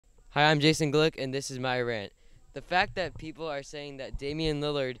Hi, I'm Jason Glick, and this is my rant. The fact that people are saying that Damian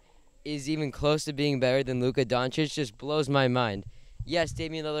Lillard is even close to being better than Luka Doncic just blows my mind. Yes,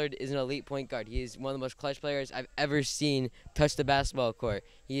 Damian Lillard is an elite point guard. He is one of the most clutch players I've ever seen touch the basketball court.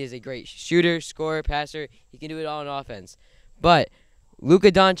 He is a great shooter, scorer, passer. He can do it all on offense. But Luka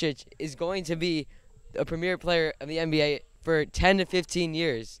Doncic is going to be a premier player of the NBA for 10 to 15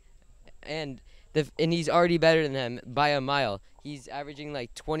 years. And he's already better than him by a mile. He's averaging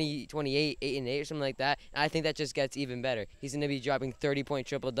like 20, 28, 8 and 8 or something like that. And I think that just gets even better. He's going to be dropping 30-point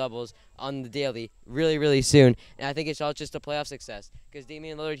triple doubles on the daily really, really soon. And I think it's all just a playoff success because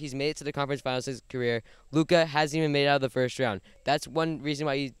Damian Lillard, he's made it to the conference finals his career. Luka hasn't even made it out of the first round. That's one reason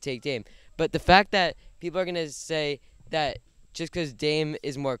why you take Dame. But the fact that people are going to say that just because Dame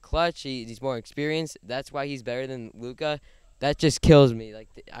is more clutch, he's more experienced, that's why he's better than Luka, that just kills me. Like,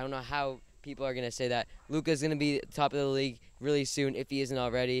 I don't know how people are going to say that. Luka's going to be top of the league really soon if he isn't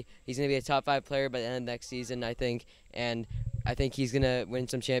already. He's going to be a top 5 player by the end of next season, I think. And I think he's going to win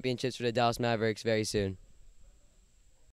some championships for the Dallas Mavericks very soon.